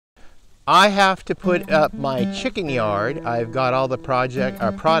I have to put up my chicken yard. I've got all the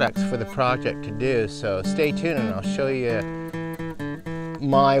products for the project to do, so stay tuned and I'll show you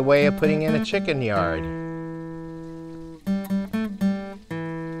my way of putting in a chicken yard.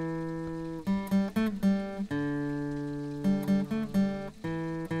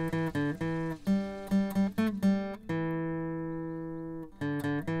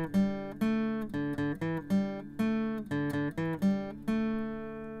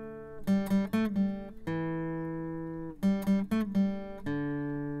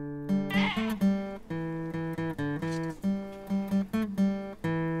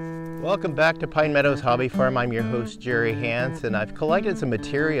 Welcome back to Pine Meadows Hobby Farm. I'm your host, Jerry Hans, and I've collected some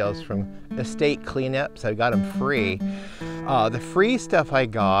materials from estate cleanups. I got them free. The free stuff I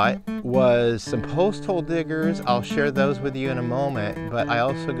got was some post hole diggers. I'll share those with you in a moment, but I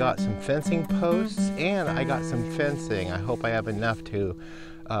also got some fencing posts and I got some fencing. I hope I have enough to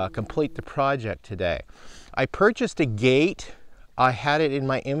complete the project today. I purchased a gate. I had it in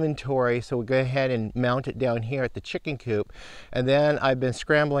my inventory, so we'll go ahead and mount it down here at the chicken coop. And then I've been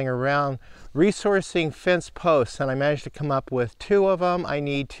scrambling around resourcing fence posts, and I managed to come up with 2 of them. I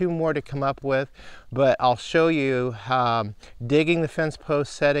need 2 more to come up with, but I'll show you digging the fence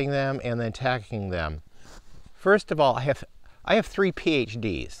posts, setting them, and then tacking them. First of all, I have 3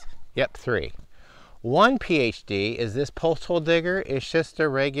 PhDs. Yep, 3. One PhD is this post hole digger. It's just a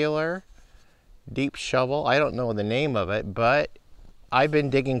regular deep shovel. I don't know the name of it, but I've been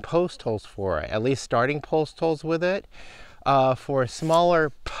digging post holes for it, at least starting post holes with it for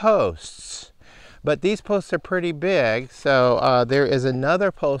smaller posts. But these posts are pretty big, so there is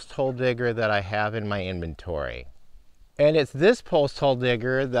another post hole digger that I have in my inventory. And it's this post hole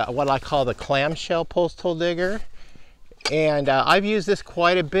digger, what I call the clamshell post hole digger. And I've used this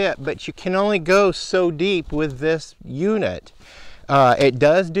quite a bit, but you can only go so deep with this unit. It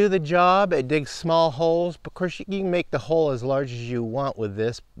does do the job. It digs small holes. Of course, you can make the hole as large as you want with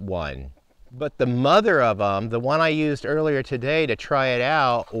this one. But the mother of them, the one I used earlier today to try it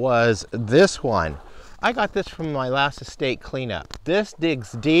out, was this one. I got this from my last estate cleanup. This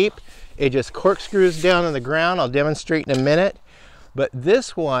digs deep. It just corkscrews down in the ground. I'll demonstrate in a minute. But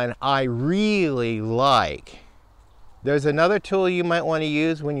this one I really like. There's another tool you might want to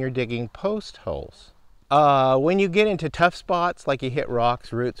use when you're digging post holes. When you get into tough spots, like you hit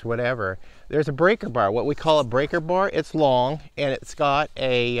rocks, roots, whatever, there's a breaker bar, what we call a breaker bar. It's long and it's got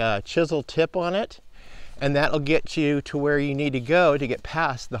a chisel tip on it, and that'll get you to where you need to go to get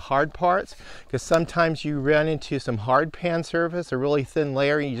past the hard parts, because sometimes you run into some hard pan surface, a really thin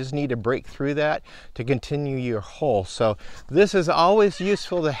layer, and you just need to break through that to continue your hole. So this is always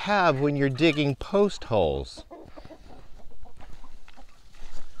useful to have when you're digging post holes.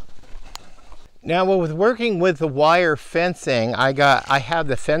 Now, with working with the wire fencing, I have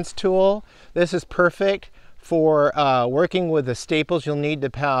the fence tool. This is perfect for working with the staples you'll need to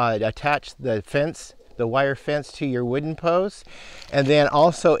attach the fence, the wire fence, to your wooden posts. And then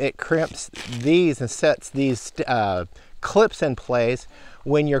also it crimps these and sets these clips in place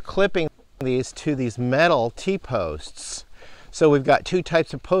when you're clipping these to these metal T-posts. So we've got 2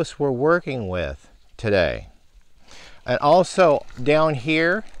 types of posts we're working with today. And also down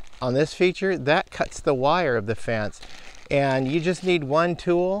here, on this feature, that cuts the wire of the fence, and you just need one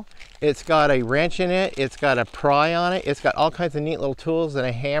tool. It's got a wrench in it, it's got a pry on it, it's got all kinds of neat little tools and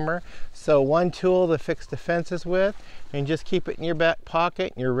a hammer. So one tool to fix the fences with, and just keep it in your back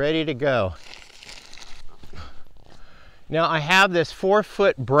pocket and you're ready to go. Now I have this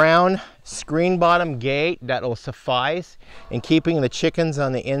 4-foot brown screen bottom gate that will suffice in keeping the chickens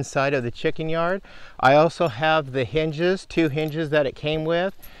on the inside of the chicken yard. I also have the hinges, 2 hinges that it came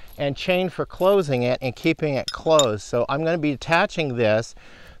with, and chain for closing it and keeping it closed. So I'm going to be attaching this,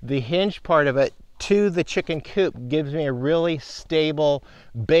 the hinge part of it, to the chicken coop. Gives me a really stable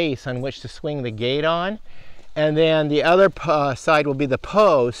base on which to swing the gate on. And then the other side will be the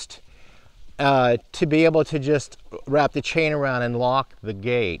post to be able to just wrap the chain around and lock the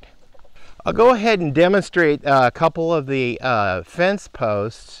gate. I'll go ahead and demonstrate a couple of the fence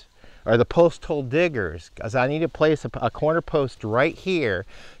posts, or the post hole diggers, because I need to place a corner post right here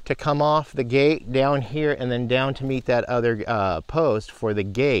to come off the gate down here and then down to meet that other post for the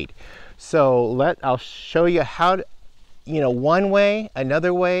gate. So I'll show you how to, one way,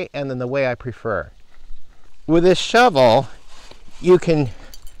 another way, and then the way I prefer. With this shovel, you can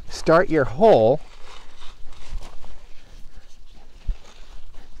start your hole.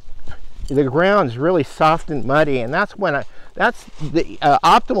 The ground's really soft and muddy, and that's the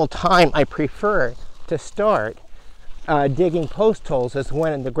optimal time I prefer to start digging post holes, is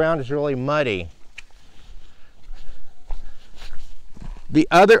when the ground is really muddy. The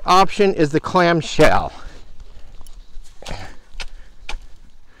other option is the clamshell.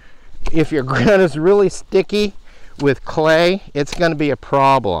 If your ground is really sticky with clay, it's going to be a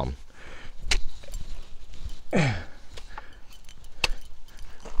problem.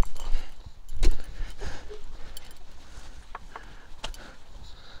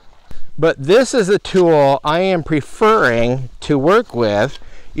 But this is a tool I am preferring to work with.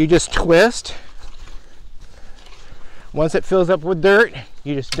 You just twist. Once it fills up with dirt,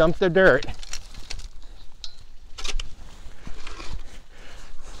 you just dump the dirt.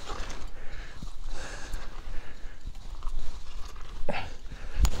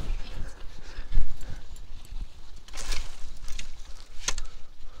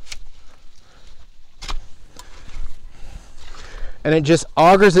 And it just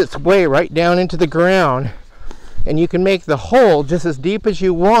augers its way right down into the ground, and you can make the hole just as deep as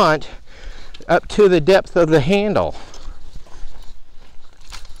you want up to the depth of the handle.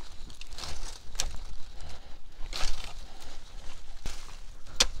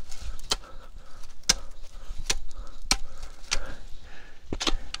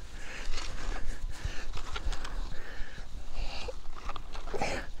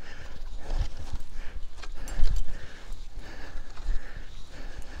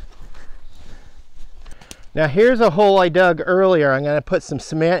 Now here's a hole I dug earlier. I'm going to put some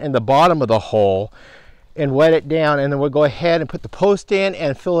cement in the bottom of the hole and wet it down, and then we'll go ahead and put the post in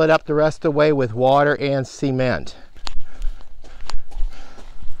and fill it up the rest of the way with water and cement.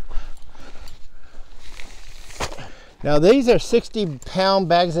 Now these are 60-pound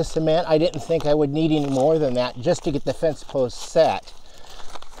bags of cement. I didn't think I would need any more than that just to get the fence post set.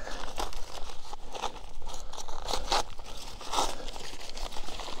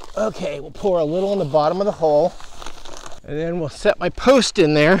 Okay, we'll pour a little in the bottom of the hole, and then we'll set my post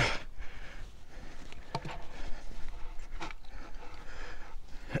in there.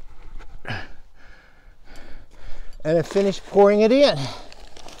 And then finish pouring it in.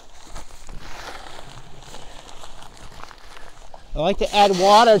 I like to add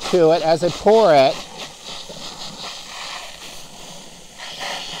water to it as I pour it.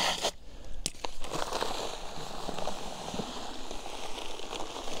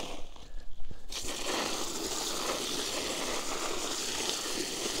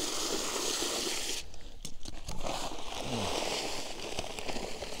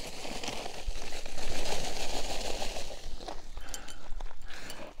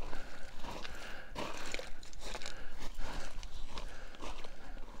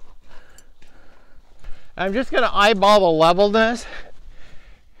 I'm just going to eyeball the levelness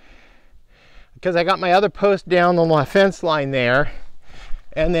because I got my other post down on my fence line there,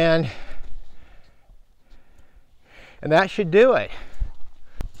 and that should do it.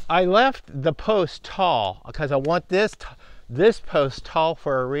 I left the post tall because I want this post tall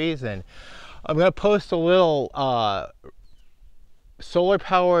for a reason. I'm going to post a little solar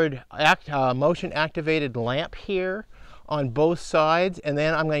powered motion activated lamp here on both sides, and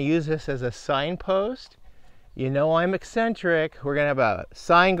then I'm going to use this as a signpost. You know I'm eccentric. We're going to have a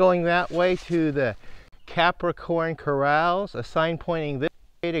sign going that way to the Capricorn Corrals, a sign pointing this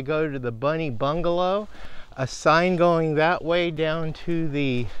way to go to the Bunny Bungalow, a sign going that way down to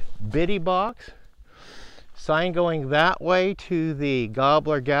the Biddy Box, sign going that way to the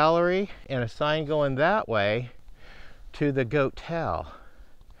Gobbler Gallery, and a sign going that way to the Goat Tell.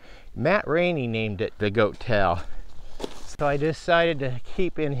 Matt Rainey named it the Goat Tell, so I decided to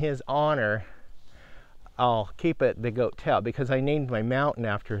keep in his honor. I'll keep it the Goat Tell because I named my mountain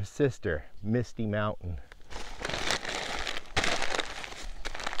after his sister, Misty Mountain.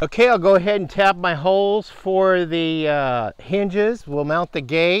 Okay, I'll go ahead and tap my holes for the hinges. We'll mount the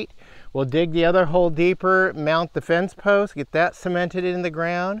gate. We'll dig the other hole deeper, mount the fence post, get that cemented in the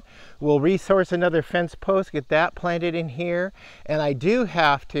ground. We'll resource another fence post, get that planted in here. And I do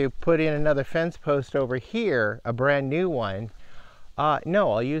have to put in another fence post over here, a brand new one.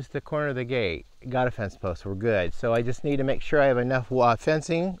 No, I'll use the corner of the gate. Got a fence post, we're good. So I just need to make sure I have enough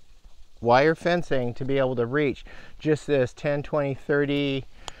fencing, wire fencing, to be able to reach just this 10, 20, 30,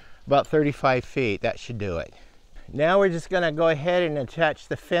 about 35 feet. That should do it. Now we're just going to go ahead and attach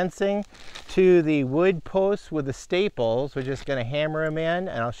the fencing to the wood posts with the staples. We're just going to hammer them in,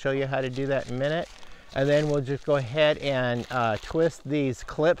 and I'll show you how to do that in a minute. And then we'll just go ahead and twist these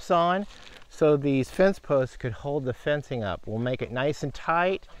clips on so these fence posts could hold the fencing up. We'll make it nice and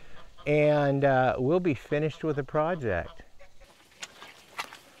tight, and we'll be finished with the project.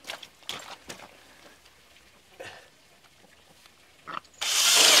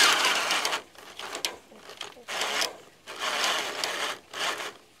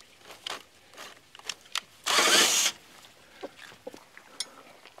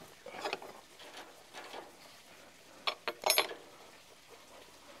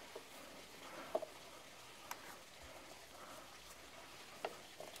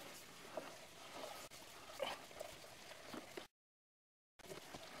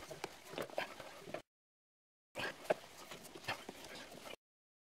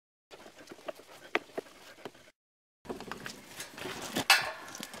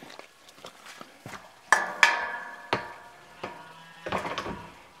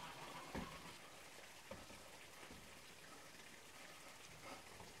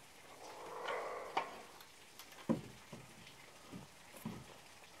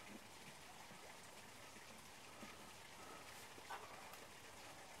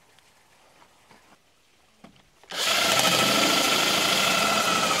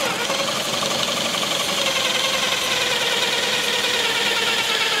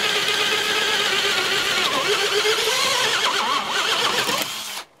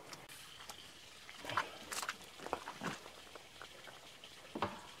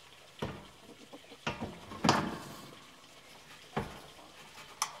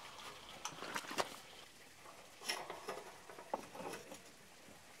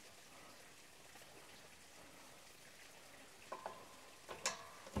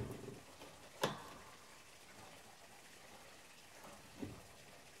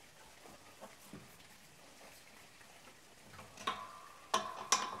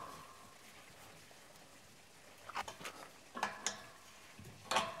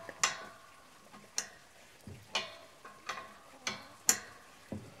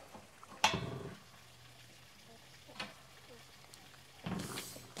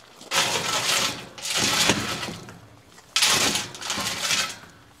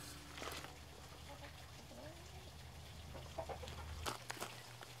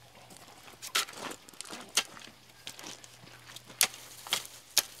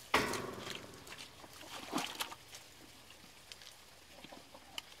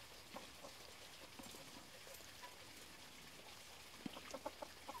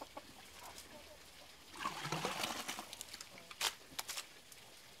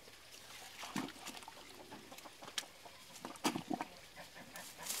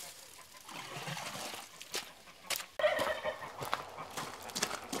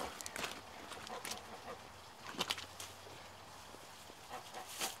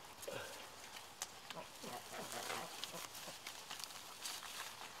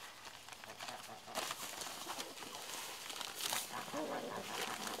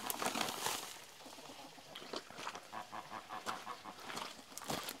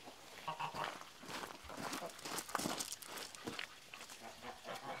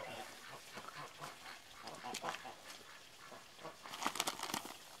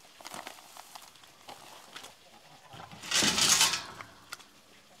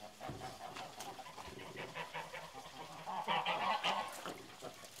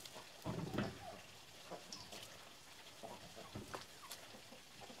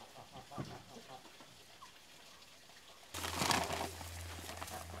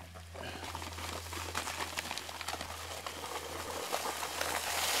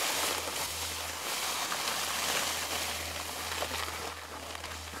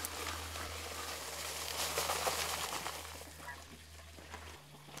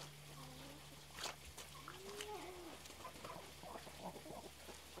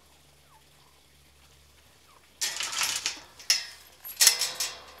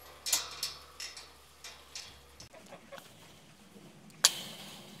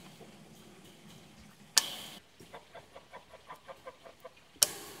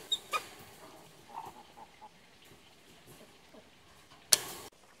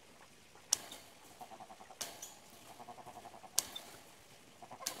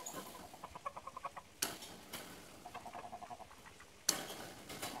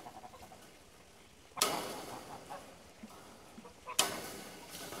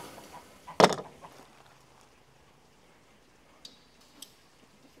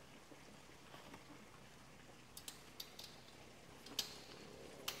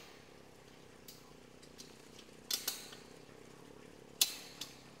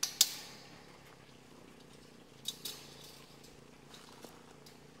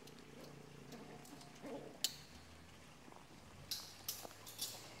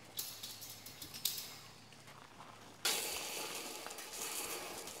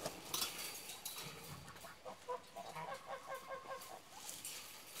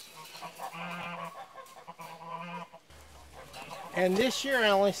 And this year I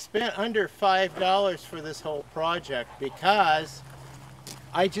only spent under $5 for this whole project because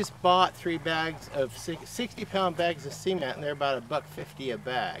I just bought 3 bags of 60-pound bags of cement, and they're about $1.50 a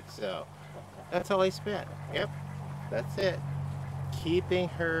bag. So that's all I spent. Yep, that's it. Keeping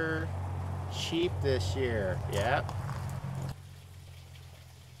her cheap this year. Yep.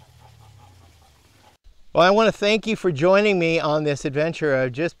 Well, I want to thank you for joining me on this adventure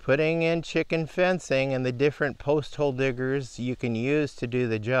of just putting in chicken fencing and the different post hole diggers you can use to do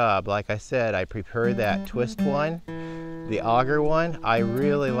the job. Like I said, I prefer that twist one, the auger one. I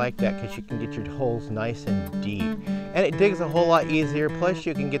really like that because you can get your holes nice and deep. And it digs a whole lot easier, plus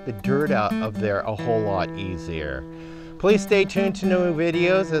you can get the dirt out of there a whole lot easier. Please stay tuned to new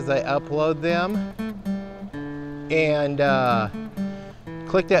videos as I upload them. And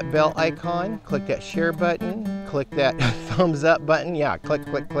click that bell icon, click that share button, click that thumbs up button. Yeah, click,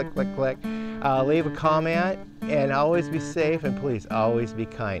 click, click, click, click. Leave a comment, and always be safe, and please always be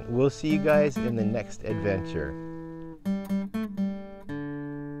kind. We'll see you guys in the next adventure.